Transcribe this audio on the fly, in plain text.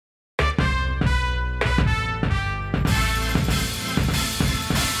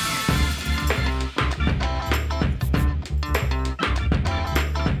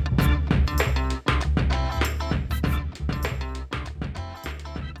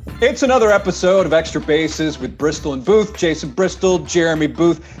It's another episode of Extra Bases with Bristol and Booth. Jason Bristol, Jeremy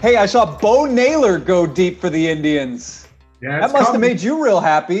Booth. Hey, I saw Bo Naylor go deep for the Indians. Yeah, that must have made you real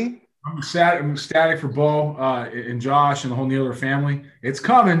happy. I'm ecstatic for Bo and Josh and the whole Naylor family. It's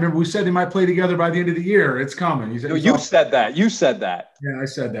coming. Remember, we said they might play together by the end of the year. It's coming. You said that. Yeah, I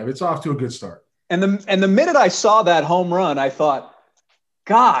said that. It's off to a good start. And the minute I saw that home run, I thought,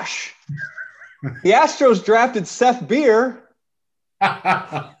 gosh, the Astros drafted Seth Beer.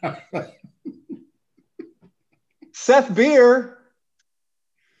 Seth Beer.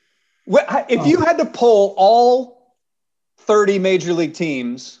 If you had to poll all 30 major league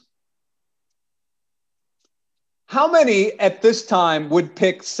teams, how many at this time would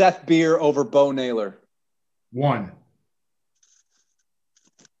pick Seth Beer over Bo Naylor? One.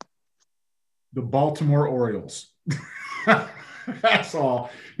 The Baltimore Orioles. That's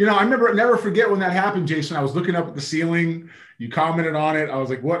all. I never forget when that happened, Jason. I was looking up at the ceiling. You commented on it. I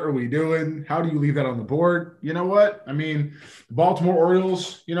was like, what are we doing? How do you leave that on the board? You know what? I mean, the Baltimore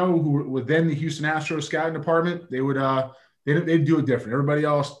Orioles, who were then the Houston Astros scouting department, they'd do it different. Everybody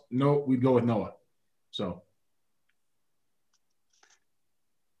else, no, we'd go with Noah. So.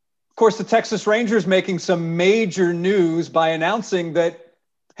 Of course, the Texas Rangers making some major news by announcing that,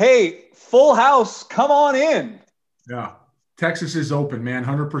 hey, full house, come on in. Yeah. Texas is open, man.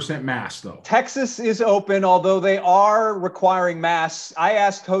 100% mask, though. Texas is open, although they are requiring masks. I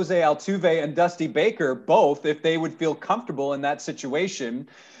asked Jose Altuve and Dusty Baker both if they would feel comfortable in that situation.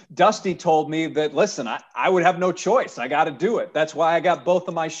 Dusty told me that, listen, I would have no choice. I got to do it. That's why I got both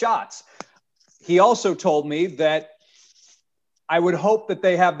of my shots. He also told me that I would hope that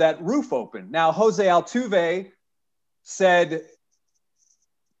they have that roof open. Now, Jose Altuve said,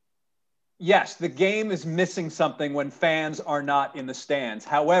 yes, the game is missing something when fans are not in the stands.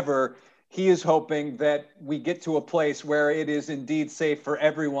 However, he is hoping that we get to a place where it is indeed safe for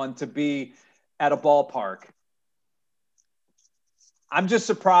everyone to be at a ballpark. I'm just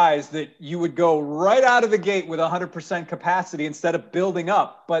surprised that you would go right out of the gate with 100% capacity instead of building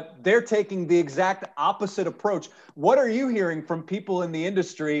up, but they're taking the exact opposite approach. What are you hearing from people in the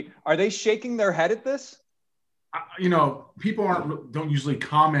industry? Are they shaking their head at this? People don't usually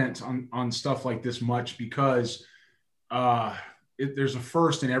comment on stuff like this much because there's a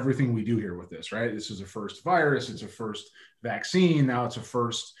first in everything we do here with this, right? This is a first virus. It's a first vaccine. Now it's a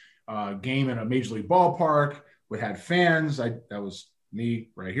first game in a major league ballpark. We had fans. That was me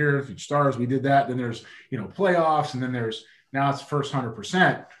right here. Future Stars. We did that. Then there's, playoffs. And then now it's first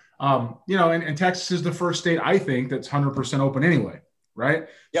 100%. And Texas is the first state, I think, that's 100% open anyway. Right.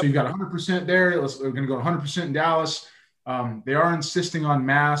 Yep. So you've got 100% there. We're going to go 100% in Dallas. They are insisting on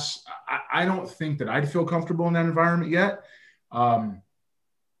masks. I don't think that I'd feel comfortable in that environment yet. I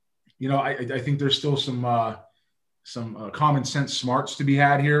think there's still some common sense smarts to be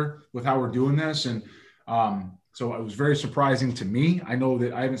had here with how we're doing this. And so it was very surprising to me. I know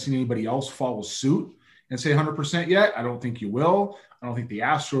that I haven't seen anybody else follow suit and say 100% yet. I don't think you will. I don't think the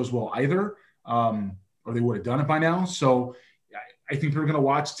Astros will either, or they would have done it by now. So I think they're going to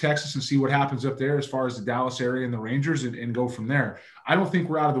watch Texas and see what happens up there as far as the Dallas area and the Rangers and go from there. I don't think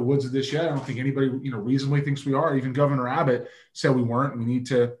we're out of the woods of this yet. I don't think anybody, reasonably thinks we are. Even Governor Abbott said we weren't. We need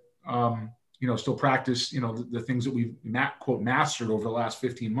to, still practice, the things that we've quote mastered over the last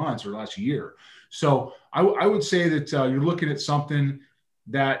 15 months or last year. So I would say that you're looking at something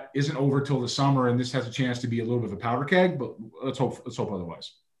that isn't over till the summer, and this has a chance to be a little bit of a powder keg, but let's hope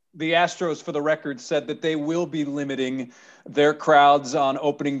otherwise. The Astros, for the record, said that they will be limiting their crowds on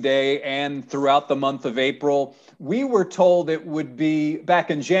opening day and throughout the month of April. We were told it would be,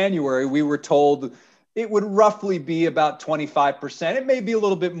 back in January, we were told it would roughly be about 25%. It may be a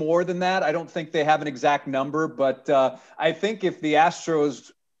little bit more than that. I don't think they have an exact number, but I think if the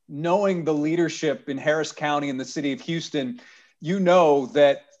Astros, knowing the leadership in Harris County and the city of Houston,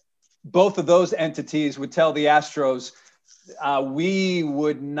 that both of those entities would tell the Astros, we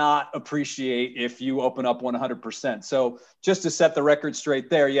would not appreciate if you open up 100%. So just to set the record straight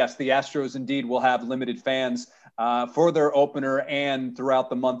there, yes, the Astros indeed will have limited fans for their opener and throughout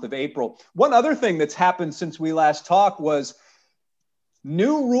the month of April. One other thing that's happened since we last talked was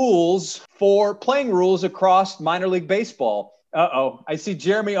new rules for playing rules across minor league baseball. I see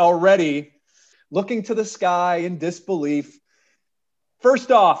Jeremy already looking to the sky in disbelief.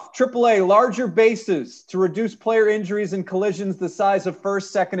 First off, AAA, larger bases to reduce player injuries and collisions. The size of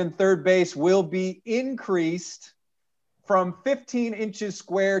first, second, and third base will be increased from 15 inches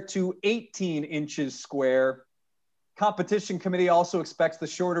square to 18 inches square. Competition committee also expects the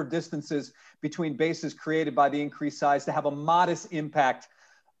shorter distances between bases created by the increased size to have a modest impact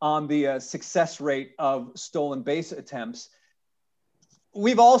on the success rate of stolen base attempts.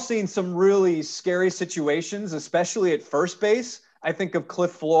 we've all seen some really scary situations, especially at first base. I think of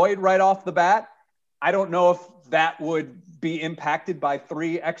Cliff Floyd right off the bat. I don't know if that would be impacted by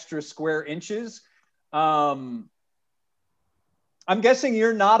 3 extra square inches. I'm guessing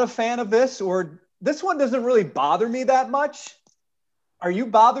you're not a fan of this, or this one doesn't really bother me that much. Are you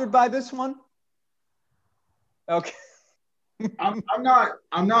bothered by this one? Okay. I'm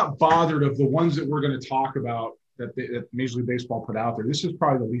not bothered of the ones that we're going to talk about that Major League Baseball put out there. This is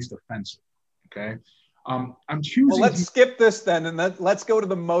probably the least offensive. Okay. I'm choosing. Well, let's skip this then, and let's go to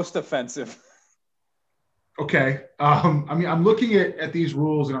the most offensive. Okay. I'm looking at these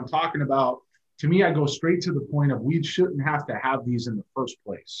rules, and I'm talking about, to me, I go straight to the point of we shouldn't have to have these in the first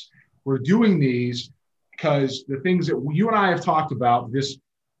place. We're doing these because the things that you and I have talked about, this,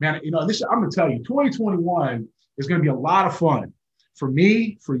 man, this, I'm going to tell you, 2021 is going to be a lot of fun for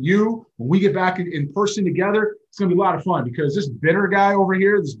me, for you. When we get back in person together, it's going to be a lot of fun because this bitter guy over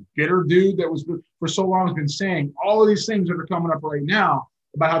here, this bitter dude that was for so long has been saying all of these things that are coming up right now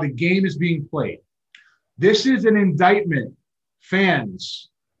about how the game is being played. This is an indictment, fans,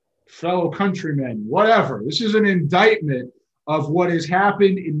 fellow countrymen, whatever. This is an indictment of what has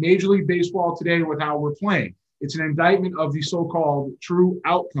happened in Major League Baseball today with how we're playing. It's an indictment of the so-called true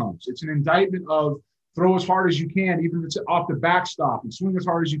outcomes. It's an indictment of throw as hard as you can, even if it's off the backstop, and swing as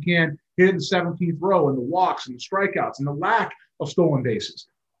hard as you can, hit in the 17th row, and the walks and the strikeouts and the lack of stolen bases.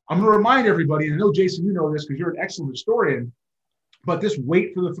 I'm going to remind everybody, and I know, Jason, you know this because you're an excellent historian, but this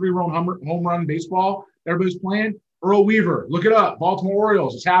wait for the 3-run home run baseball everybody's playing, Earl Weaver, look it up, Baltimore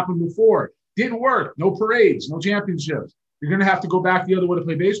Orioles, it's happened before. Didn't work, no parades, no championships. You're going to have to go back the other way to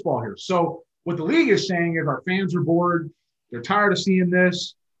play baseball here. So what the league is saying is our fans are bored. They're tired of seeing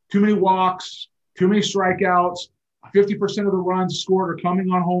this. Too many walks, too many strikeouts. 50% of the runs scored are coming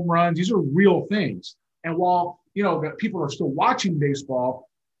on home runs. These are real things. And while, that people are still watching baseball,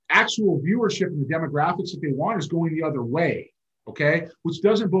 actual viewership and the demographics that they want is going the other way, okay? Which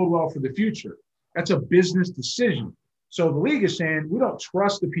doesn't bode well for the future. That's a business decision. So the league is saying we don't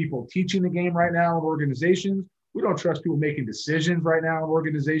trust the people teaching the game right now in organizations. We don't trust people making decisions right now in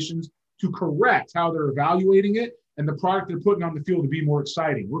organizations to correct how they're evaluating it and the product they're putting on the field to be more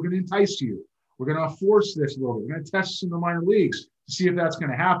exciting. We're going to entice you. We're going to force this a little bit. We're going to test this in the minor leagues to see if that's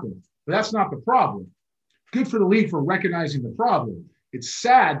going to happen. But that's not the problem. Good for the league for recognizing the problem. It's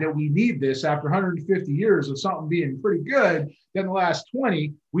sad that we need this after 150 years of something being pretty good. Then the last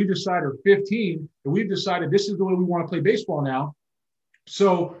 20, we decided, or 15, and we've decided this is the way we want to play baseball now.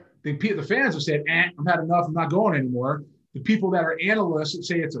 So the fans have said, I've had enough, I'm not going anymore. The people that are analysts that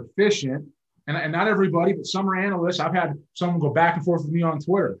say it's efficient, and not everybody, but some are analysts. I've had someone go back and forth with me on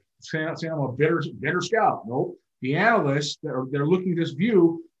Twitter saying I'm a bitter scout. Nope. The analysts they're looking at this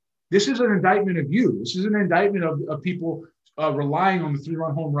view. This is an indictment of you. This is an indictment of people relying on the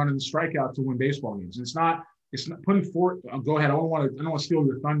 3-run home run and the strikeout to win baseball games. It's not putting forth. Go ahead. I don't want to steal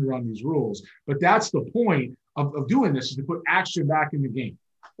your thunder on these rules, but that's the point of doing this, is to put action back in the game.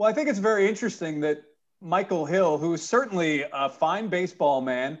 Well, I think it's very interesting that Michael Hill, who is certainly a fine baseball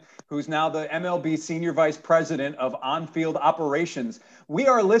man, who's now the MLB Senior Vice President of On-Field Operations, we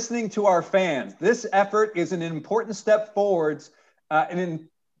are listening to our fans. This effort is an important step forwards,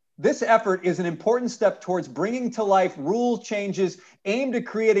 This effort is an important step towards bringing to life rule changes aimed at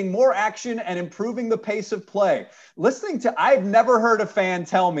creating more action and improving the pace of play. I've never heard a fan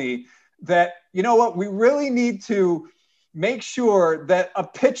tell me that, you know what, we really need to make sure that a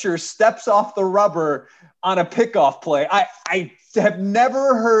pitcher steps off the rubber on a pickoff play. I have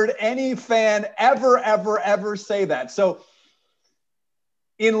never heard any fan ever say that. So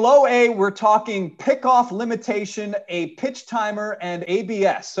in low A, we're talking pickoff limitation, a pitch timer, and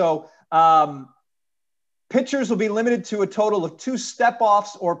ABS. So pitchers will be limited to a total of 2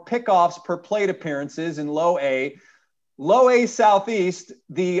 step-offs or pickoffs per plate appearances in low A. Low A Southeast,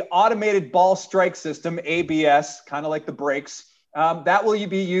 the automated ball strike system, ABS, kind of like the brakes, that will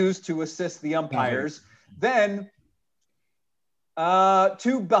be used to assist the umpires. Then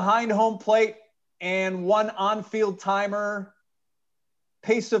 2 behind home plate and 1 on-field timer,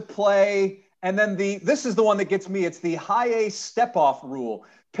 pace of play, and then this is the one that gets me. It's the high A step-off rule.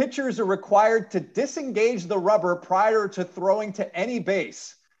 Pitchers are required to disengage the rubber prior to throwing to any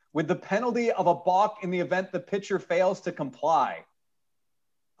base, with the penalty of a balk in the event the pitcher fails to comply.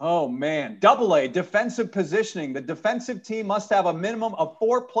 Oh, man. Double A, defensive positioning. The defensive team must have a minimum of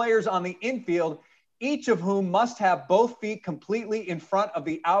 4 players on the infield, each of whom must have both feet completely in front of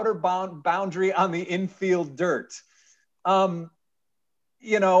the outer boundary on the infield dirt. I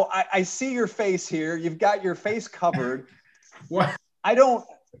see your face here. You've got your face covered. What?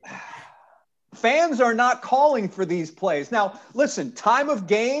 fans are not calling for these plays. Now, listen, time of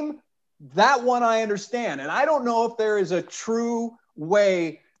game, that one I understand. And I don't know if there is a true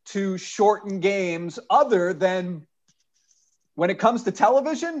way to shorten games other than when it comes to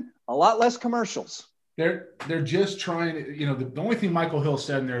television, a lot less commercials. They're just trying to, the only thing Michael Hill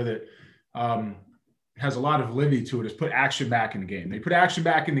said in there that has a lot of validity to it is put action back in the game. They put action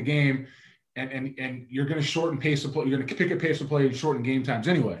back in the game, and you're going to shorten pace of play. You're going to pick a pace of play and shorten game times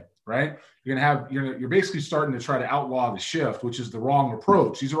anyway, right? You're basically starting to try to outlaw the shift, which is the wrong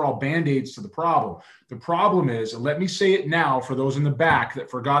approach. These are all band-aids to the problem. The problem is, and let me say it now for those in the back that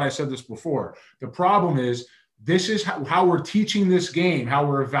forgot I said this before. The problem is, this is how we're teaching this game, how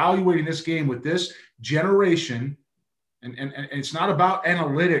we're evaluating this game with this generation. And it's not about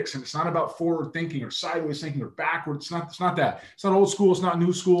analytics, and it's not about forward thinking or sideways thinking or backward. It's not that. It's not old school. It's not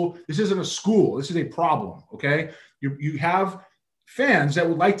new school. This isn't a school. This is a problem. Okay. You have fans that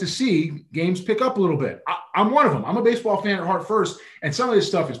would like to see games pick up a little bit. I'm one of them. I'm a baseball fan at heart first, and some of this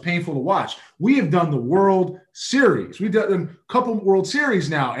stuff is painful to watch. We have done the World Series. We've done a couple World Series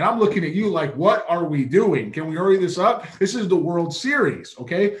now, and I'm looking at you like, what are we doing? Can we hurry this up? This is the World Series,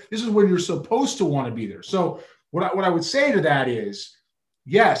 okay? This is when you're supposed to want to be there. So what I would say to that is,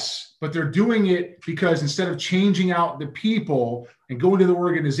 yes, but they're doing it because instead of changing out the people and going to the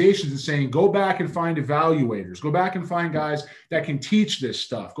organizations and saying, go back and find evaluators, go back and find guys that can teach this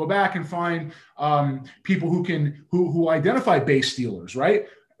stuff, go back and find people who identify base stealers, right?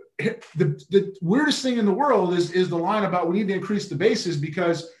 The weirdest thing in the world is the line about we need to increase the bases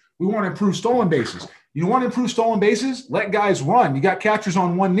because we want to improve stolen bases. You want to improve stolen bases? Let guys run. You got catchers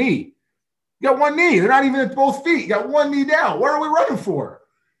on one knee. You got one knee. They're not even at both feet. You got one knee down. What are we running for?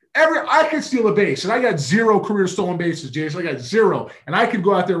 I could steal a base, and I got 0 career stolen bases, Jason. I got 0, and I could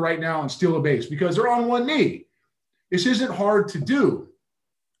go out there right now and steal a base because they're on one knee. This isn't hard to do.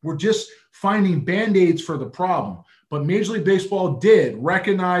 We're just finding Band-Aids for the problem. But Major League Baseball did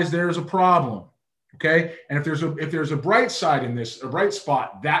recognize there's a problem, okay? And if there's a bright side in this, a bright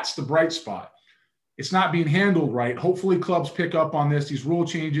spot, that's the bright spot. It's not being handled right. Hopefully clubs pick up on this. These rule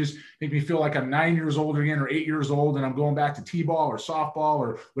changes make me feel like I'm 9 years old again or 8 years old and I'm going back to T-ball or softball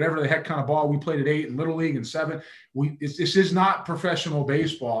or whatever the heck kind of ball we played at 8 in Little League and 7. This is not professional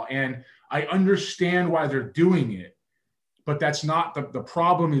baseball, and I understand why they're doing it, but that's not the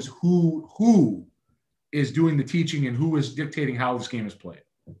problem. Is who is doing the teaching and who is dictating how this game is played.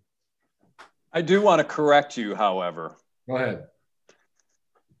 I do want to correct you, however. Go ahead.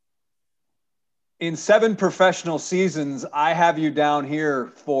 In 7 professional seasons, I have you down here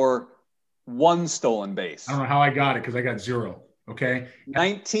for 1 stolen base. I don't know how I got it because I got 0. Okay.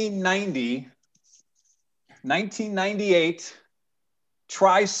 1990, 1998,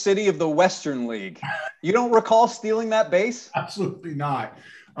 Tri-City of the Western League. You don't recall stealing that base? Absolutely not.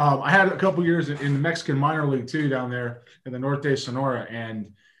 I had a couple years in the Mexican minor league too down there in the Norte de Sonora,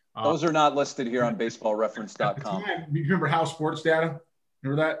 and those are not listed here on baseballreference.com. You remember How Sports Data?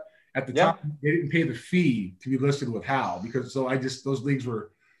 Remember that? At the time, they didn't pay the fee to be listed with How because those leagues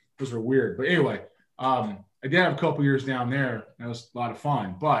were weird. But anyway, I did have a couple years down there. That was a lot of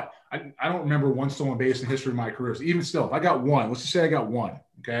fun. But I don't remember 1 stolen base in the history of my career. So even still, if I got 1, let's just say I got 1,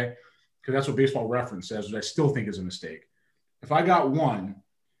 okay? Because that's what Baseball Reference says, which I still think is a mistake. If I got 1,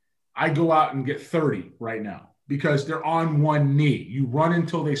 I go out and get 30 right now because they're on one knee. You run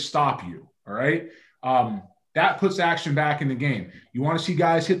until they stop you, all right? That puts action back in the game. You want to see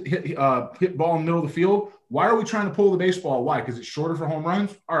guys hit ball in the middle of the field? Why are we trying to pull the baseball? Why? Because it's shorter for home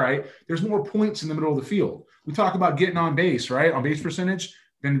runs? All right. There's more points in the middle of the field. We talk about getting on base, right? On base percentage,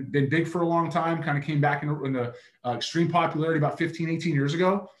 been big for a long time, kind of came back in the extreme popularity about 15, 18 years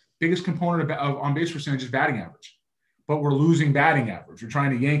ago. Biggest component of on base percentage is batting average. But we're losing batting average. We're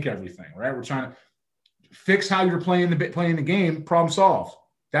trying to yank everything, right? We're trying to fix how you're playing the game, problem solved.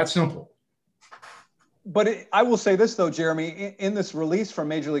 That's simple. But I will say this, though, Jeremy, in this release from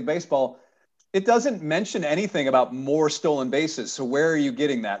Major League Baseball, it doesn't mention anything about more stolen bases. So where are you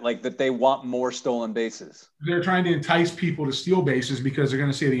getting that? Like that they want more stolen bases? They're trying to entice people to steal bases because they're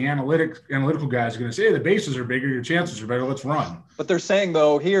going to say the analytical guys are going to say, hey, the bases are bigger, your chances are better, let's run. But they're saying,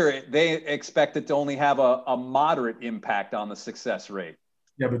 though, here they expect it to only have a moderate impact on the success rate.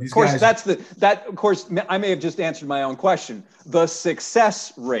 Yeah, but of course, of course, I may have just answered my own question. The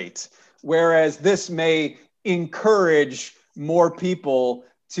success rate. Whereas this may encourage more people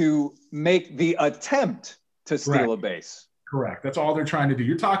to make the attempt to steal a base. Correct. That's all they're trying to do.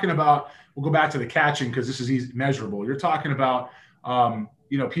 You're talking about, we'll go back to the catching because this is easy, measurable. You're talking about,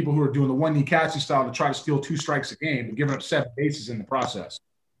 people who are doing the one knee catching style to try to steal 2 strikes a game and giving up 7 bases in the process.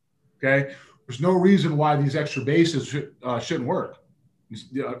 Okay. There's no reason why these extra bases shouldn't work.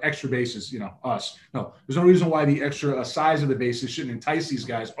 extra bases, us. No, there's no reason why the extra size of the bases shouldn't entice these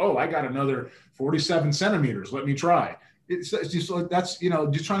guys. Oh, I got another 47 centimeters. Let me try. It's just that's,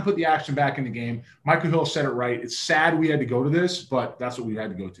 just trying to put the action back in the game. Michael Hill said it right. It's sad we had to go to this, but that's what we had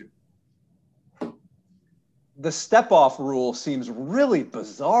to go to. The step-off rule seems really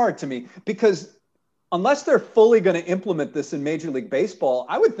bizarre to me because unless they're fully going to implement this in Major League Baseball,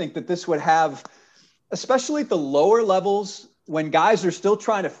 I would think that this would have, especially at the lower levels, when guys are still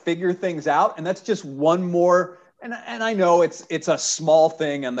trying to figure things out, and that's just one more. And I know it's a small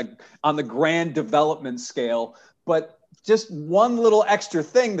thing on the grand development scale, but just one little extra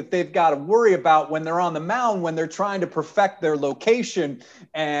thing that they've got to worry about when they're on the mound, when they're trying to perfect their location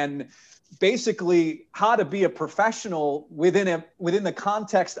and basically how to be a professional within the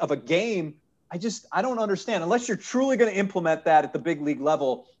context of a game. I don't understand. Unless you're truly going to implement that at the big league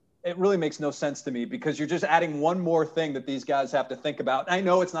level, it really makes no sense to me because you're just adding one more thing that these guys have to think about. I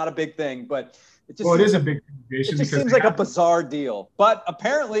know it's not a big thing, but it is a big thing, Jason. It just seems like a bizarre deal. But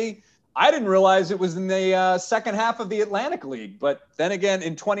apparently, I didn't realize it was in the second half of the Atlantic League. But then again,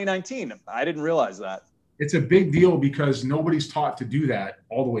 in 2019, I didn't realize that. It's a big deal because nobody's taught to do that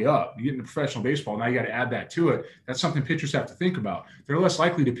all the way up. You get into professional baseball, now you got to add that to it. That's something pitchers have to think about. They're less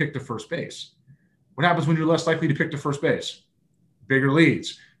likely to pick the first base. What happens when you're less likely to pick the first base? Bigger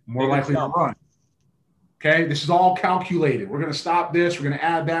leads, more likely to run. Okay, this is all calculated. We're going to stop this. We're going to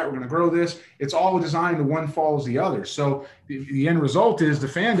add that. We're going to grow this. It's all designed to one follows the other. So the end result is the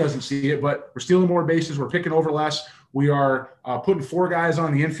fan doesn't see it, but we're stealing more bases. We're picking over less. We are putting 4 guys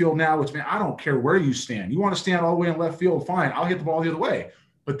on the infield now, which, man, I don't care where you stand. You want to stand all the way in left field, fine. I'll hit the ball the other way.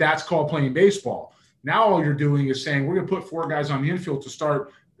 But that's called playing baseball. Now all you're doing is saying we're going to put 4 guys on the infield to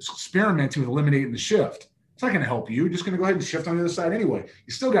start experimenting with eliminating the shift. It's not going to help you. You're just going to go ahead and shift on the other side anyway.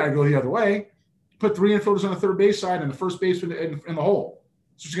 You still got to go the other way. Put 3 infielders on the third base side and the first base in the hole.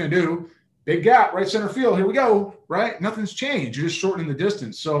 That's what you're going to do. Big gap, right center field. Here we go, right? Nothing's changed. You're just shortening the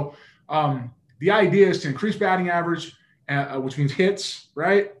distance. So the idea is to increase batting average, which means hits,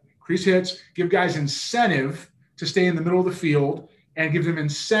 right? Increase hits, give guys incentive to stay in the middle of the field and give them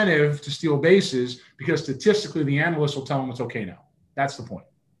incentive to steal bases because statistically the analysts will tell them it's okay now. That's the point.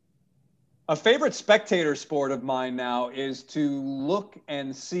 A favorite spectator sport of mine now is to look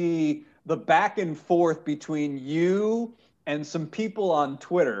and see the back and forth between you and some people on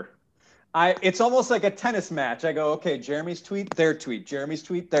Twitter. It's almost like a tennis match. I go, okay, Jeremy's tweet, their tweet, Jeremy's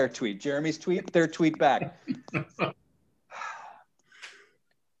tweet, their tweet, Jeremy's tweet, their tweet back.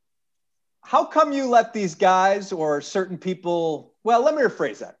 How come you let these guys or certain people, well, let me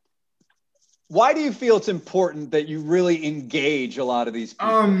rephrase that. Why do you feel it's important that you really engage a lot of these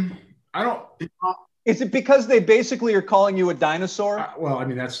people? Is it because they basically are calling you a dinosaur? Well, I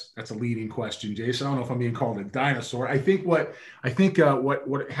mean, that's a leading question, Jason. I don't know if I'm being called a dinosaur. I think what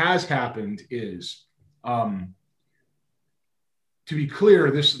has happened is, to be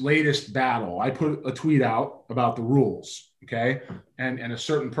clear, this latest battle, I put a tweet out about the rules, okay, and a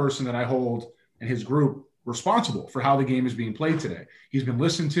certain person that I hold in his group responsible for how the game is being played today. He's been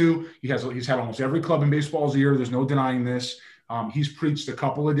listened to. He's had almost every club in baseball's ear. There's no denying this. He's preached a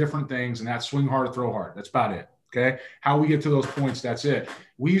couple of different things, and that's swing hard, throw hard. That's about it, okay? How we get to those points, that's it.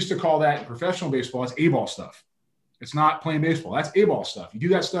 We used to call that in professional baseball, it's A-ball stuff. It's not playing baseball. That's A-ball stuff. You do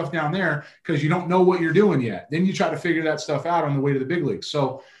that stuff down there because you don't know what you're doing yet. Then you try to figure that stuff out on the way to the big leagues.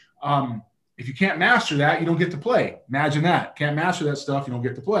 So if you can't master that, you don't get to play. Imagine that. Can't master that stuff, you don't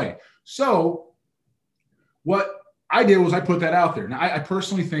get to play. So what I did was I put that out there. Now, I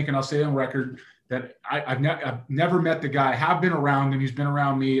personally think, and I'll say on record, that I've never met the guy. I have been around him. He's been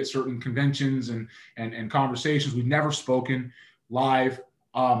around me at certain conventions and conversations. We've never spoken live.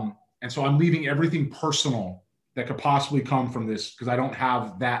 And so I'm leaving everything personal that could possibly come from this because I don't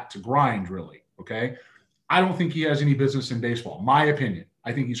have that to grind really, okay? I don't think he has any business in baseball, my opinion.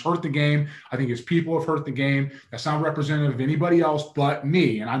 I think he's hurt the game. I think his people have hurt the game. That's not representative of anybody else but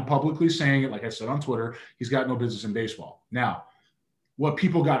me. And I'm publicly saying it, like I said on Twitter, he's got no business in baseball. Now, what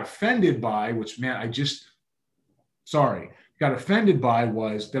people got offended by, which, man, got offended by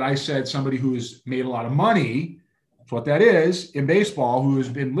was that I said somebody who has made a lot of money, that's what that is, in baseball, who has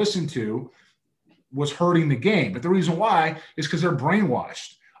been listened to, was hurting the game. But the reason why is because they're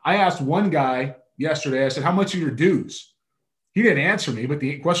brainwashed. I asked one guy yesterday, I said, how much are your dues? He didn't answer me, but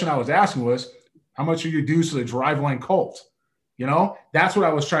the question I was asking was, how much are your dues to the Driveline cult? You know, that's what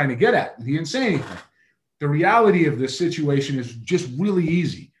I was trying to get at. And he didn't say anything. The reality of this situation is just really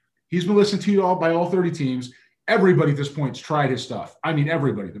easy. He's been listened to by all 30 teams. Everybody at this point has tried his stuff. I mean,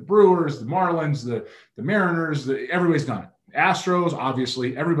 everybody, the Brewers, the Marlins, the Mariners, everybody's done it. Astros,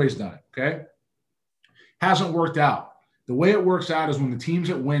 obviously, everybody's done it, okay? Hasn't worked out. The way it works out is when the teams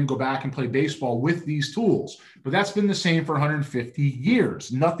that win go back and play baseball with these tools. But that's been the same for 150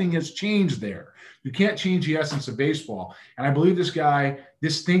 years. Nothing has changed there. You can't change the essence of baseball. And I believe this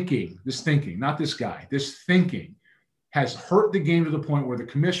thinking has hurt the game to the point where the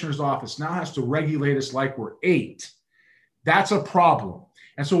commissioner's office now has to regulate us like we're 8. That's a problem.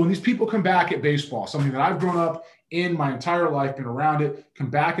 And so when these people come back at baseball, something that I've grown up in my entire life, been around it, come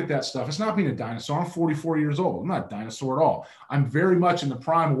back at that stuff. It's not being a dinosaur. I'm 44 years old. I'm not a dinosaur at all. I'm very much in the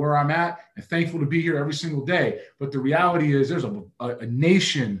prime of where I'm at and thankful to be here every single day. But the reality is there's a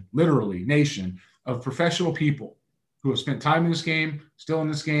nation, literally nation, of professional people who have spent time in this game, still in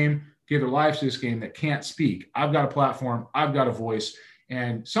this game, gave their lives to this game that can't speak. I've got a platform. I've got a voice.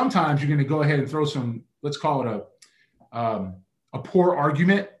 And sometimes you're going to go ahead and throw some, let's call it a poor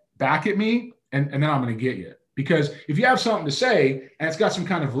argument back at me, and then I'm going to get you. Because if you have something to say and it's got some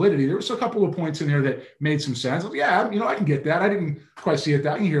kind of validity, there was a couple of points in there that made some sense. Yeah, I can get that. I didn't quite see it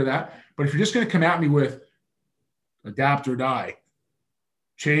that. I can hear that. But if you're just going to come at me with adapt or die,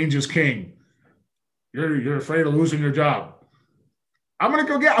 change is king, you're afraid of losing your job, I'm gonna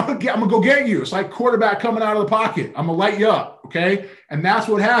go get you. It's like quarterback coming out of the pocket. I'm gonna light you up, okay? And that's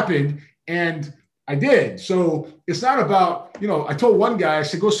what happened, and I did. So it's not about, I told one guy, I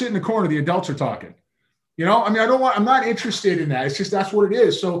said, go sit in the corner. The adults are talking. I'm not interested in that. It's just, that's what it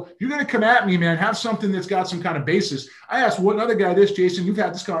is. So if you're going to come at me, man, have something that's got some kind of basis. I asked one other guy this, Jason, you've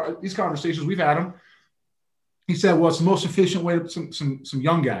had these conversations. We've had them. He said, well, it's the most efficient way to some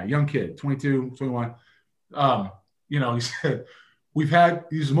young kid, 22, 21. He said,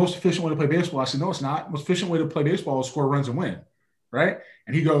 he's the most efficient way to play baseball. I said, no, it's not. The most efficient way to play baseball is score runs and win. Right.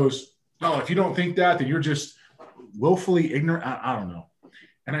 And he goes, no, if you don't think that, then you're just willfully ignorant. I don't know.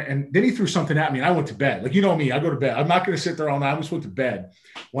 And then he threw something at me and I went to bed. Like, me, I go to bed. I'm not going to sit there all night. I just went to bed,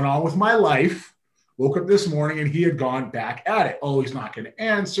 went on with my life, woke up this morning and he had gone back at it. Oh, he's not going to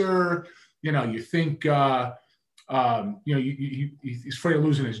answer. You think, he's afraid of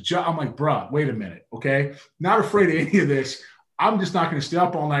losing his job. I'm like, bruh, wait a minute. Okay. Not afraid of any of this. I'm just not going to stay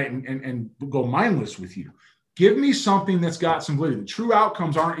up all night and go mindless with you. Give me something that's got some validity. The true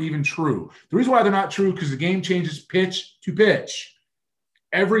outcomes aren't even true. The reason why they're not true, because the game changes pitch to pitch.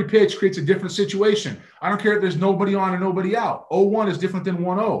 Every pitch creates a different situation. I don't care if there's nobody on and nobody out. 0-1 is different than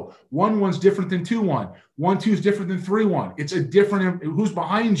 1-0. 1-1 is different than 2-1. 1-2 is different than 3-1. It's a different, who's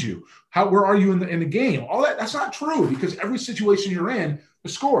behind you? Where are you in the game? All that's not true, because every situation you're in, the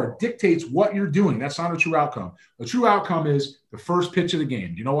score dictates what you're doing. That's not a true outcome. The true outcome is the first pitch of the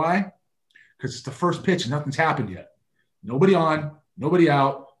game. Do you know why? Because it's the first pitch and nothing's happened yet. Nobody on, nobody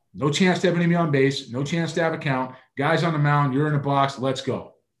out. No chance to have an enemy on base. No chance to have a count. Guys on the mound. You're in a box. Let's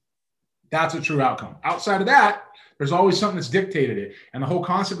go. That's a true outcome. Outside of that, there's always something that's dictated it. And the whole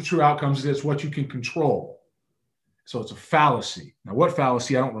concept of true outcomes is it's what you can control. So it's a fallacy. Now, what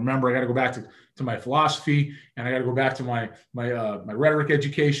fallacy? I don't remember. I got to go back to my philosophy, and I got to go back to my rhetoric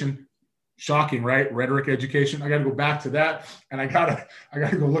education. Shocking, right? Rhetoric education. I got to go back to that, and I got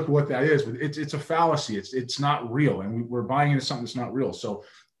to go look at what that is. But it's a fallacy. It's not real, and we're buying into something that's not real. So,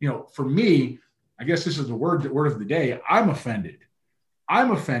 for me, I guess this is the word of the day. I'm offended.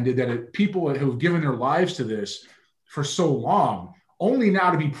 I'm offended that people who have given their lives to this for so long, only now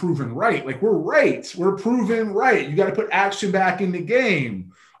to be proven right. Like, we're right. We're proven right. You got to put action back in the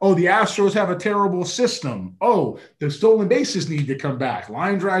game. Oh, the Astros have a terrible system. Oh, the stolen bases need to come back.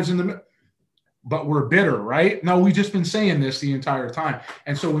 Line drives in the middle. But we're bitter, right? No, we've just been saying this the entire time.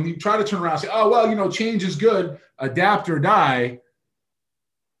 And so when you try to turn around and say, oh, well, change is good, adapt or die,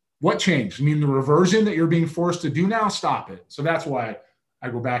 what changed? I mean, the reversion that you're being forced to do now? Stop it. So that's why I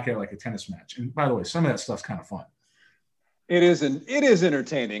go back at it like a tennis match. And by the way, some of that stuff's kind of fun. It is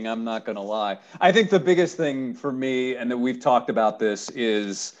entertaining. I'm not going to lie. I think the biggest thing for me, and that we've talked about this,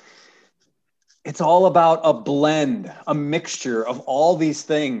 is it's all about a blend, a mixture of all these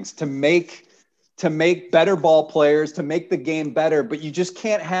things to make better ball players, to make the game better. But you just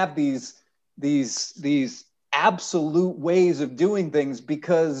can't have these absolute ways of doing things,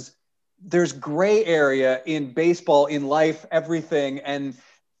 because there's gray area in baseball, in life, everything. And,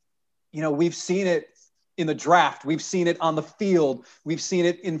 we've seen it in the draft. We've seen it on the field. We've seen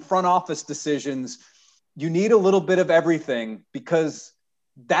it in front office decisions. You need a little bit of everything, because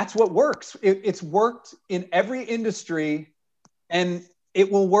that's what works. It's worked in every industry, and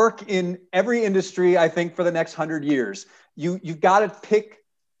it will work in every industry, I think, for the next 100 years. You've got to pick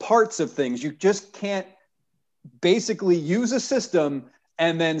parts of things. You just can't basically use a system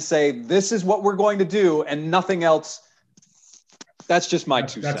and then say, this is what we're going to do and nothing else. That's just my 2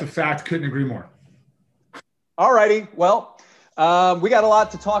 cents. That's a fact. Couldn't agree more. All righty. Well, we got a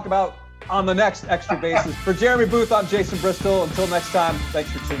lot to talk about on the next Extra Bases. For Jeremy Booth, I'm Jason Bristol. Until next time,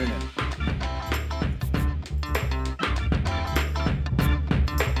 thanks for tuning in.